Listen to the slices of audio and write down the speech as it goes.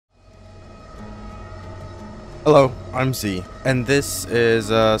Hello, I'm Z, and this is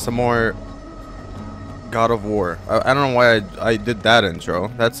some more God of War. I don't know why I did that intro.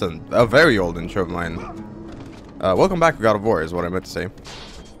 That's a very old intro of mine. Welcome back to God of War is what I meant to say.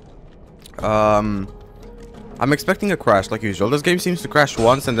 I'm expecting a crash like usual. This game seems to crash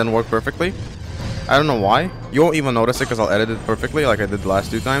once and then work perfectly. I don't know why. You won't even notice it because I'll edit it perfectly like I did the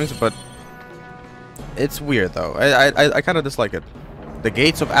last 2 times, but it's weird though. I kind of dislike it. The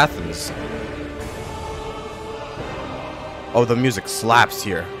gates of Athens. Oh, the music slaps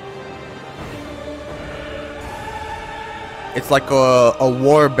here. It's like a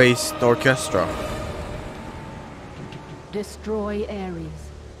war-based orchestra. Destroy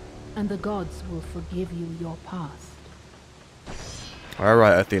Ares, and the gods will forgive you your past.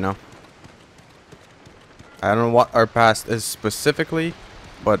 Alright, Athena. I don't know what our past is specifically,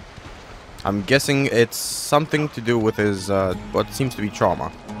 but I'm guessing it's something to do with his, what seems to be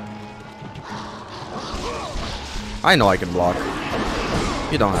trauma. I know I can block.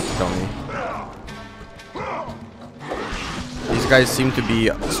 You don't have to tell me. These guys seem to be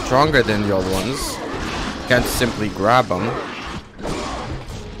stronger than the other ones. Can't simply grab them.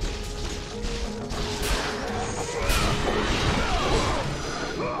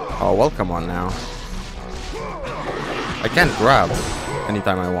 Oh, well, come on now. I can't grab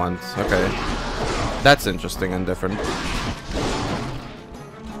anytime I want. Okay. That's interesting and different.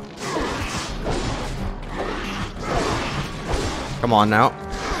 Come on now.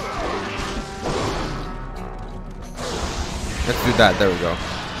 Let's do that. There we go.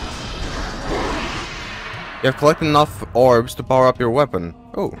 You have collected enough orbs to power up your weapon.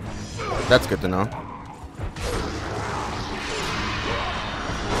 Oh, that's good to know.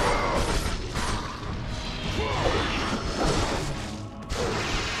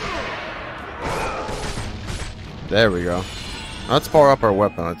 There we go. Let's power up our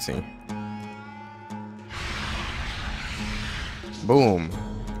weapon. Let's see. Boom.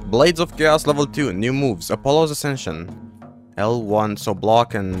 Blades of Chaos level 2. New moves. Apollo's Ascension. L1. So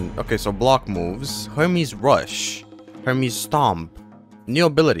block and... Okay, so block moves. Hermes Rush. Hermes Stomp. New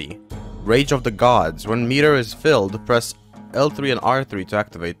ability. Rage of the Gods. When meter is filled, press L3 and R3 to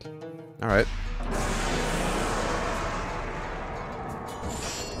activate. Alright.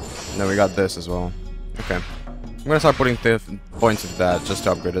 Then we got this as well. Okay. I'm gonna start putting points into that just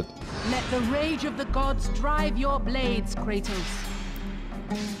to upgrade it. Let the rage of the gods drive your blades, Kratos.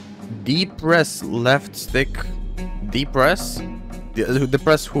 Depress left stick. Depress?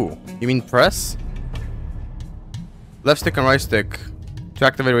 Depress who? You mean press? Left stick and right stick to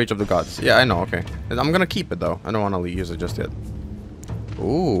activate Rage of the Gods. Yeah, I know, okay. I'm gonna keep it though. I don't want to use it just yet.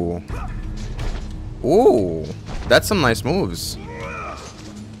 Ooh. Ooh. That's some nice moves.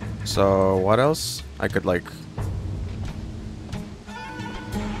 So, what else? I could like...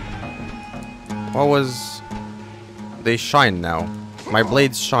 What was... They shine now. My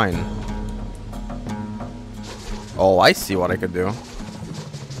blades shine. Oh, I see what I could do.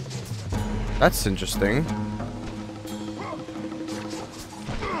 That's interesting.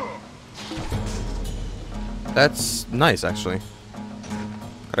 That's nice, actually.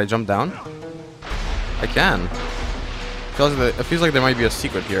 Could I jump down? I can. It feels like there might be a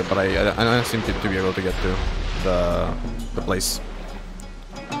secret here, but I don't seem to be able to get to the place.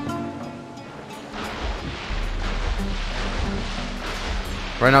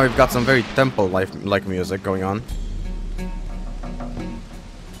 Right now we've got some very temple-like music going on.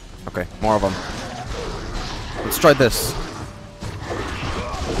 Okay, more of them. Let's try this.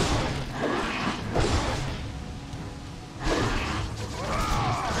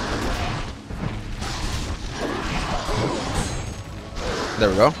 There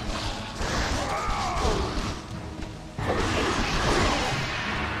we go.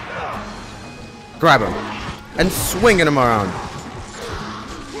 Grab him. And swinging him around.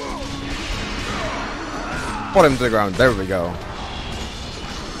 Put him to the ground. There we go.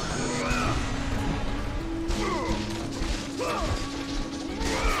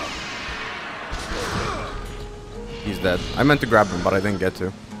 He's dead. I meant to grab him, but I didn't get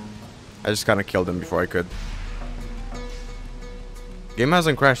to. I just kind of killed him before I could. Game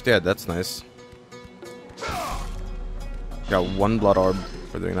hasn't crashed yet. That's nice. Got one blood orb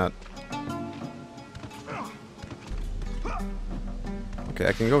for doing that. Okay,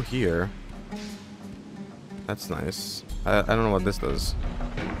 I can go here. That's nice. I don't know what this does.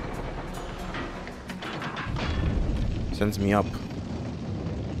 Sends me up.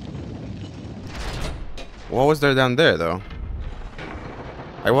 What was there down there, though?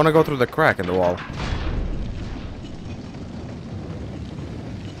 I want to go through the crack in the wall.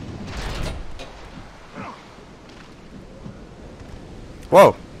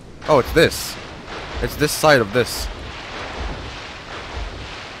 Whoa! Oh, it's this. It's this side of this.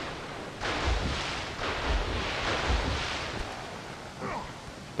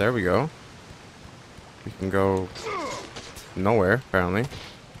 There we go. We can go nowhere, apparently.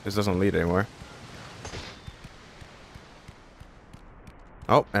 This doesn't lead anywhere.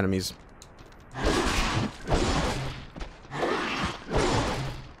 Oh, enemies.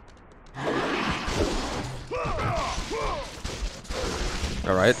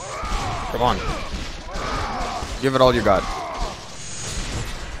 Alright. Come on. Give it all you got.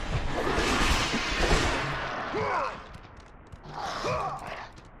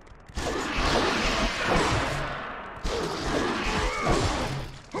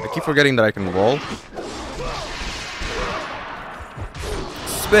 I keep forgetting that I can roll.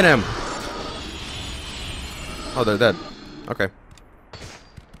 Spin him! Oh, they're dead. Okay.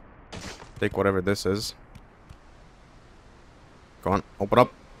 Take whatever this is. Go on, open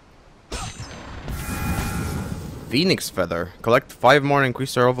up. Phoenix Feather. Collect 5 more and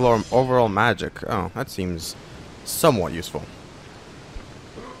increase your overall magic. Oh, that seems somewhat useful.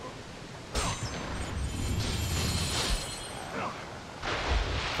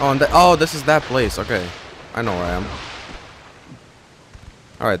 Oh, and oh, this is that place. Okay. I know where I am.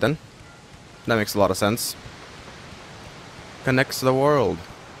 Alright then. That makes a lot of sense. Connects the world.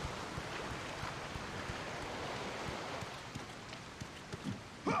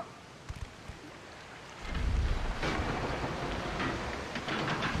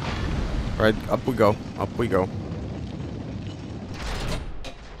 Alright, up we go. Up we go. Is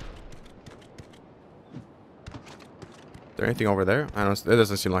there anything over there? I don't. It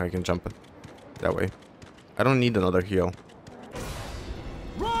doesn't seem like I can jump it that way. I don't need another heal.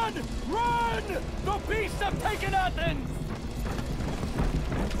 Run! Run! The beasts have taken Athens!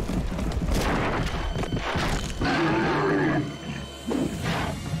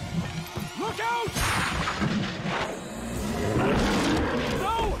 Look out!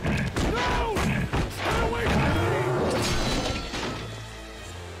 No! No! Stay away from me!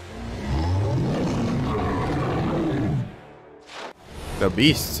 The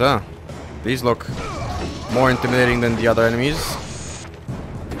beasts, huh? These look more intimidating than the other enemies.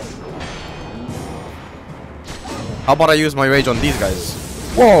 How about I use my rage on these guys?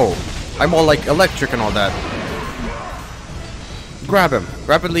 Whoa! I'm all like electric and all that. Grab him.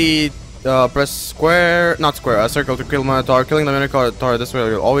 Rapidly press square, not square, circle to kill Minotaur. Killing the Minotaur this way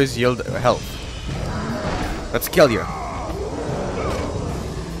will always yield health. Let's kill you.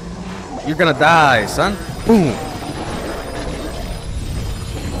 You're gonna die, son. Boom.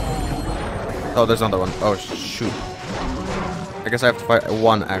 Oh, there's another one. Oh, shoot. I guess I have to fight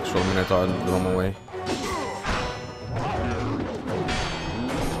one actual Minotaur in the normal way.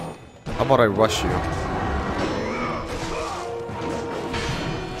 How about I rush you?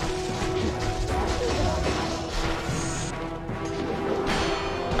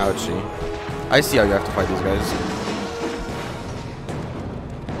 Ouchie. I see how you have to fight these guys.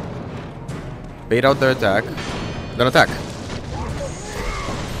 Bait out their attack. Then attack.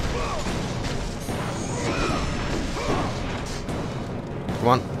 Come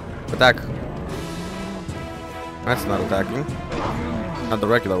on. Attack. That's not attacking. Not the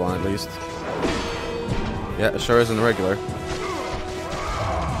regular one, at least. Yeah, it sure isn't regular.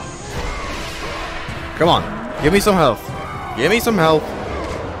 Come on. Give me some health. Give me some health.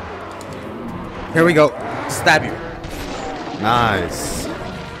 Here we go. Stab you. Nice.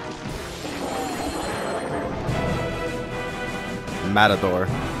 Matador.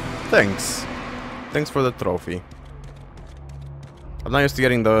 Thanks. Thanks for the trophy. I'm not used to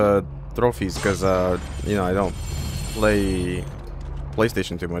getting the trophies because, you know, I don't play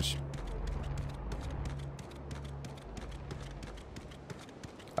PlayStation too much.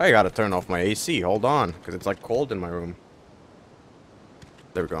 I gotta turn off my AC. Hold on, because it's like cold in my room.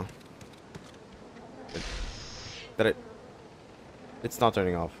 There we go. It's not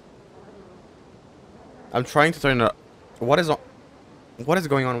turning off. I'm trying to turn it. What is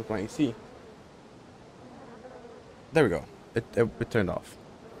going on with my AC? There we go. It turned off.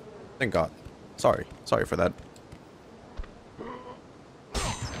 Thank God. Sorry for that.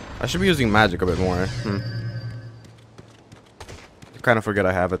 I should be using magic a bit more. I kind of forget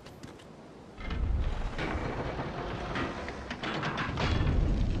I have it.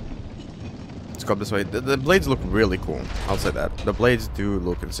 Let's go up this way. The blades look really cool. I'll say that. The blades do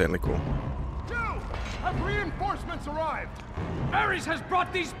look insanely cool. Joe! Have reinforcements arrived? Ares has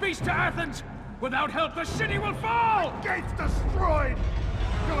brought these beasts to Athens! Without help, the city will fall! Gates destroyed!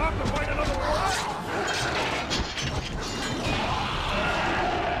 You'll have to fight another war!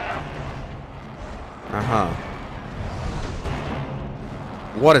 Uh-huh.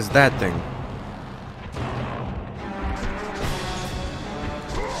 What is that thing?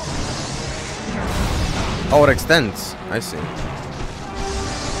 Oh, it extends. I see.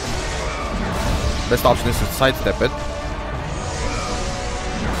 Best option is to sidestep it.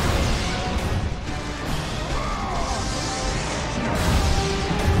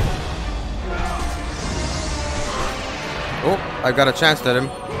 Oh, I got a chance at him.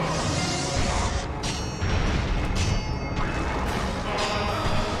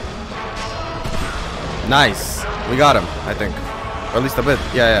 Nice. We got him, I think. Or at least a bit.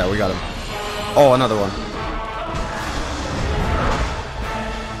 Yeah, we got him. Oh, another one.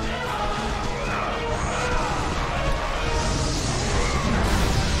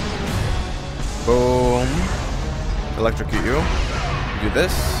 Boom. Electrocute you. Do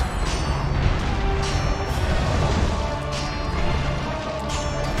this.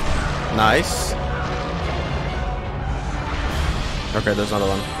 Nice. Okay, there's another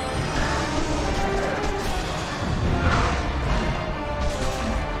one.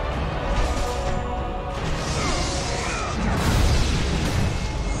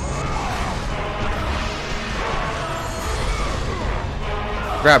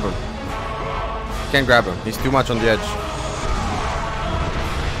 Grab him. Can't grab him. He's too much on the edge.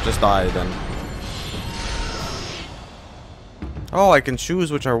 Just die then. Oh, I can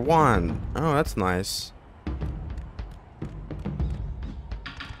choose which I want. Oh, that's nice.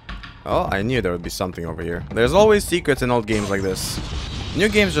 Oh, I knew there would be something over here. There's always secrets in old games like this. New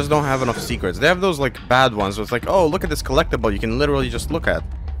games just don't have enough secrets. They have those like bad ones where it's like, oh, look at this collectible you can literally just look at.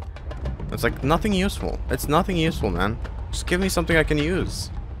 It's like nothing useful. It's nothing useful, man. Just give me something I can use.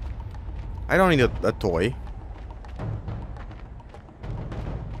 I don't need a toy.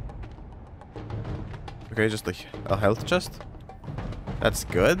 Okay, just a health chest. That's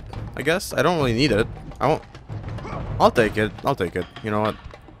good, I guess. I don't really need it. I won't. I'll take it. I'll take it. You know what?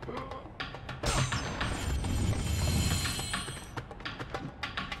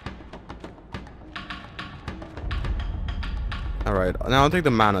 Alright, now I'll take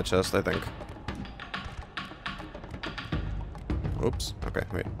the mana chest, I think. Oops. Okay,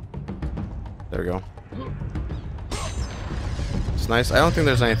 wait. There we go. It's nice. I don't think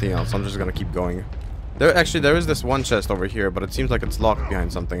there's anything else. I'm just gonna keep going. There is this one chest over here, but it seems like it's locked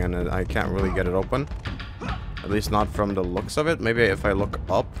behind something, and I can't really get it open. At least not from the looks of it. Maybe if I look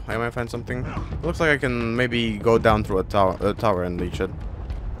up, I might find something. It looks like I can maybe go down through a tower and reach it,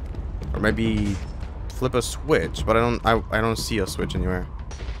 or maybe flip a switch. But I don't see a switch anywhere.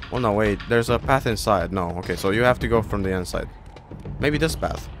 Well, no, wait. There's a path inside. No, okay. So you have to go from the inside. Maybe this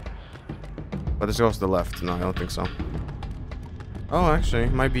path. But this goes to the left. No, I don't think so. Oh, actually,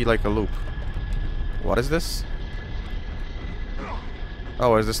 it might be like a loop. What is this?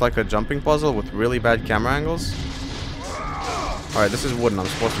 Oh, is this like a jumping puzzle with really bad camera angles? Alright, this is wooden. I'm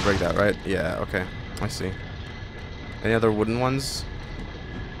supposed to break that, right? Yeah, okay. I see. Any other wooden ones?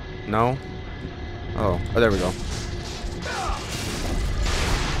 No? Oh, there we go.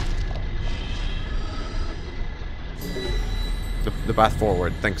 The path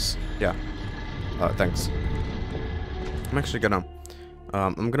forward. Thanks. Yeah. Thanks. I'm actually gonna...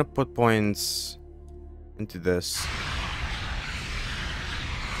 I'm gonna put points into this.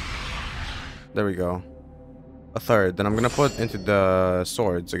 There we go. A third. Then I'm gonna put into the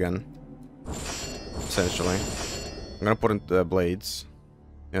swords again. Essentially. I'm gonna put into the blades.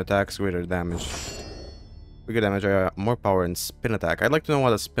 Attacks, greater damage. Bigger damage, more power, and spin attack. I'd like to know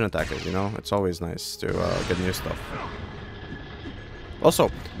what a spin attack is, you know? It's always nice to get new stuff.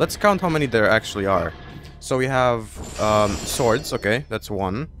 Also, let's count how many there actually are. So we have swords, okay, that's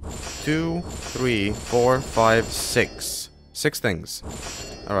 1, 2, 3, 4, 5, 6. 6 things.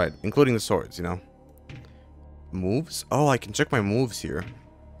 Alright, including the swords, you know. Moves? Oh, I can check my moves here.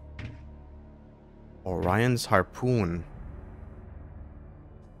 Orion's harpoon.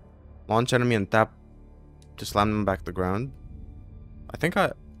 Launch enemy and tap to slam them back to the ground. I think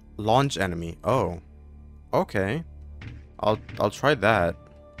I... Launch enemy. Oh. Okay. I'll try that.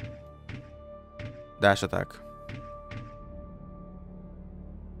 Dash attack.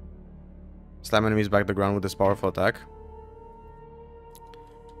 Slam enemies back to the ground with this powerful attack.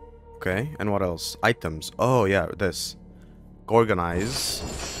 Okay, and what else? Items. Oh yeah, this. Gorgonize.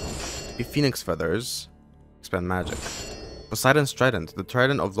 Phoenix feathers. Expand magic. Poseidon's trident. The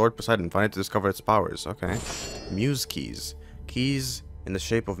trident of Lord Poseidon. Find it to discover its powers. Okay. Muse keys. Keys in the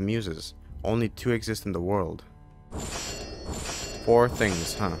shape of muses. Only 2 exist in the world. 4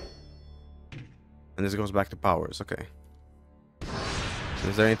 things, huh? And this goes back to powers. Okay.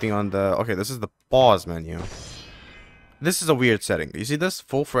 Is there anything on the... Okay, this is the pause menu. This is a weird setting. You see this?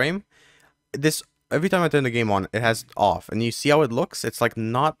 Full frame? This... Every time I turn the game on, it has off. And you see how it looks? It's like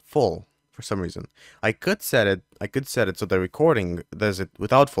not full. for some reason. I could set it so the recording does it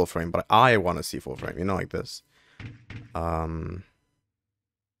without full frame, but I want to see full frame, you know, like this. Alright,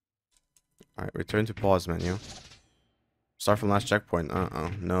 return to pause menu. Start from last checkpoint.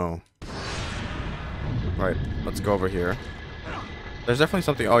 No. Right, let's go over here. There's definitely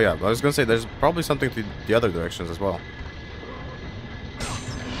something. Oh yeah, I was gonna say there's probably something to the other directions as well.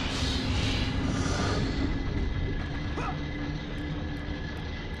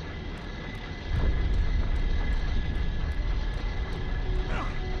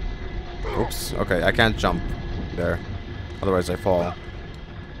 Oops. Okay, I can't jump there. Otherwise I fall.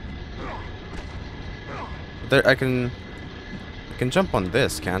 There, I can jump on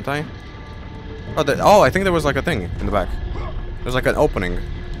this, can't I? Oh, I think there was like a thing in the back. There's like an opening.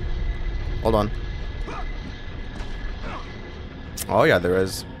 Hold on. Oh yeah, there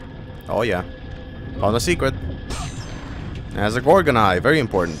is. Oh yeah. Found a secret. As a Gorgon eye, very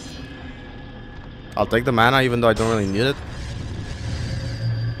important. I'll take the mana even though I don't really need it.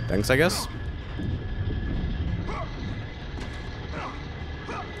 Thanks, I guess.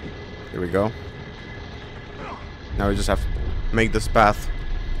 Here we go. Now we just have to make this path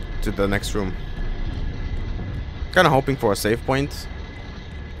to the next room. Kind of hoping for a save point.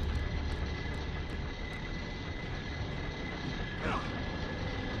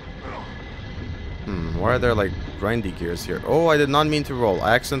 Why are there like grindy gears here? Oh, I did not mean to roll.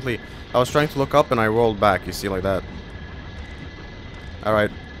 I was trying to look up and I rolled back. You see, like that.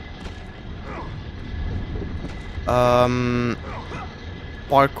 Alright.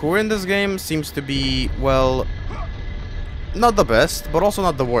 Parkour in this game seems to be, well, not the best, but also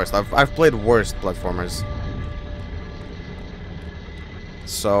not the worst. I've played worse platformers.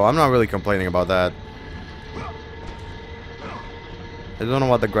 So I'm not really complaining about that. I don't know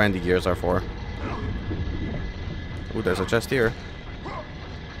what the grindy gears are for. Ooh, there's a chest here.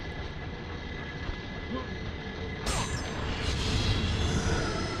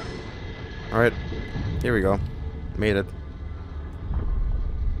 Alright, here we go. Made it.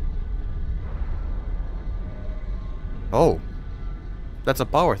 Oh, that's a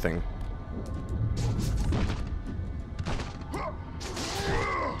power thing.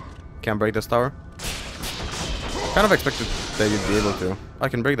 Can't break this tower. Kind of expected that you'd be able to. I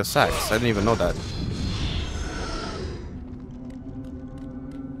can break the sacks. I didn't even know that.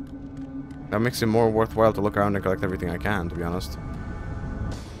 That makes it more worthwhile to look around and collect everything I can, to be honest.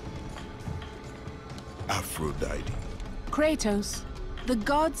 Aphrodite. Kratos, the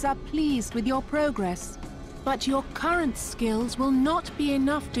gods are pleased with your progress, but your current skills will not be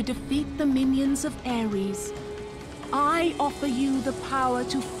enough to defeat the minions of Ares. I offer you the power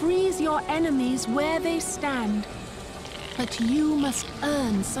to freeze your enemies where they stand, but you must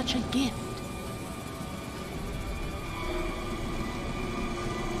earn such a gift.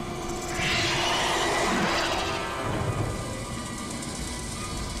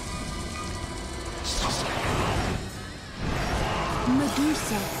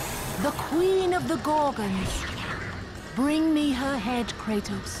 Medusa, the queen of the Gorgons. Bring me her head,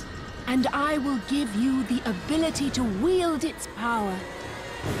 Kratos, and I will give you the ability to wield its power.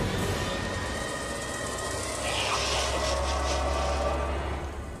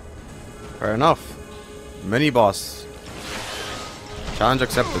 Fair enough. Mini-boss. Challenge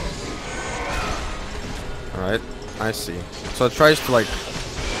accepted. Alright, I see. So it tries to, like,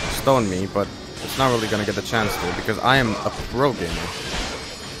 stone me, but it's not really gonna get the chance to, because I am a pro gamer.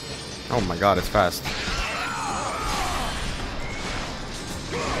 Oh my god, it's fast.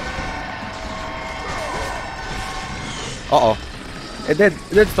 Uh-oh. It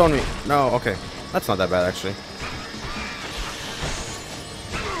did stone me. No, okay. That's not that bad, actually.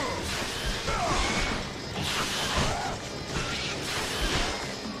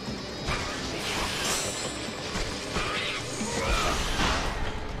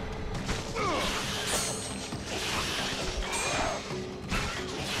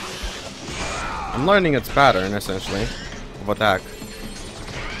 I'm learning its pattern, essentially, of attack.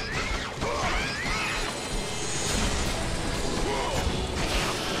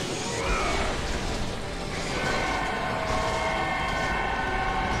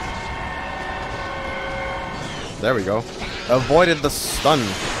 There we go. Avoided the stun.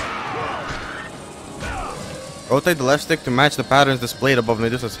 Rotate the left stick to match the patterns displayed above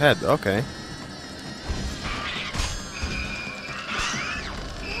Medusa's head. Okay.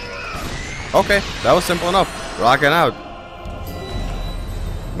 Okay, that was simple enough. Rocking out.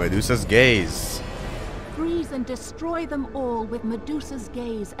 Medusa's gaze. Freeze and destroy them all with Medusa's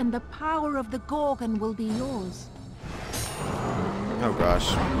gaze, and the power of the Gorgon will be yours. Oh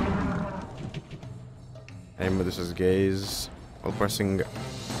gosh. Hey, Medusa's gaze. While pressing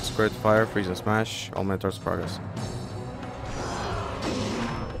Square to fire, freeze and smash. All Minotaurs progress.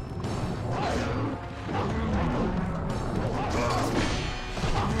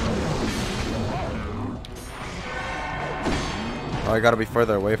 Oh, I gotta be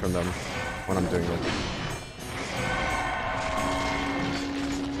further away from them when I'm doing it.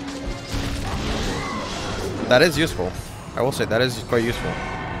 That is useful. I will say that is quite useful.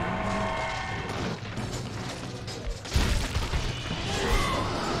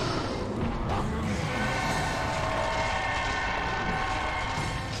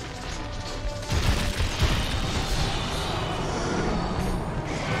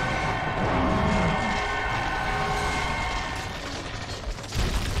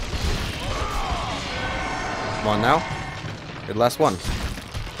 Come on now. Good last one. Go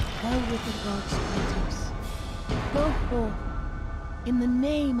with the gods, Kratos. Go forth in the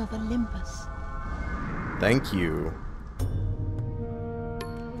name of Olympus. Thank you.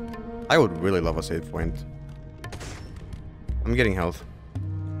 I would really love a save point. I'm getting health.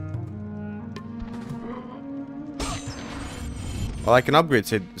 Well, I can upgrade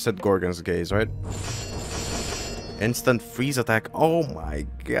said Gorgon's gaze, right? Instant freeze attack. Oh my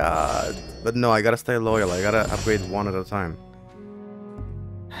god. But no, I gotta stay loyal. I gotta upgrade one at a time.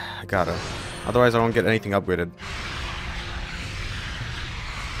 I gotta. Otherwise, I won't get anything upgraded.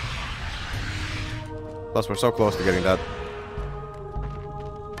 Plus, we're so close to getting that.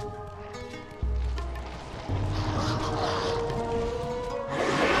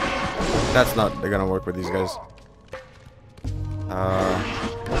 That's not gonna work with these guys.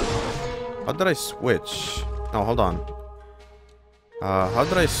 How did I switch? No, hold on. How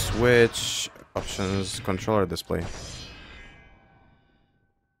did I switch options controller display?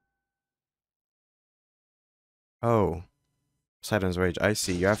 Oh. Poseidon's Rage. I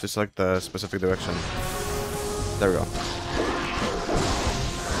see. You have to select the specific direction. There we go.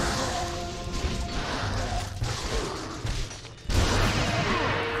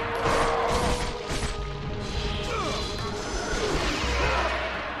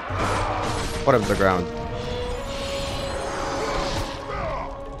 Put him to the ground.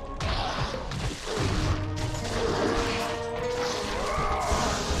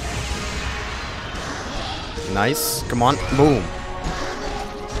 Nice. Come on. Boom.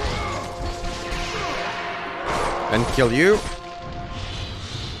 And kill you.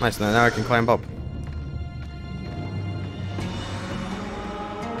 Nice. Now I can climb up.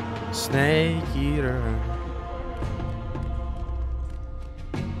 Snake Eater.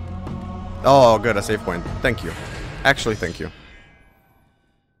 Oh, good. A save point. Thank you. Actually, thank you.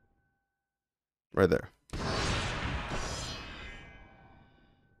 Right there.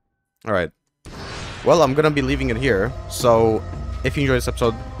 Alright. Well, I'm gonna be leaving it here. So, if you enjoyed this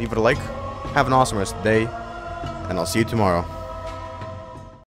episode, leave it a like. Have an awesome rest of the day. And I'll see you tomorrow.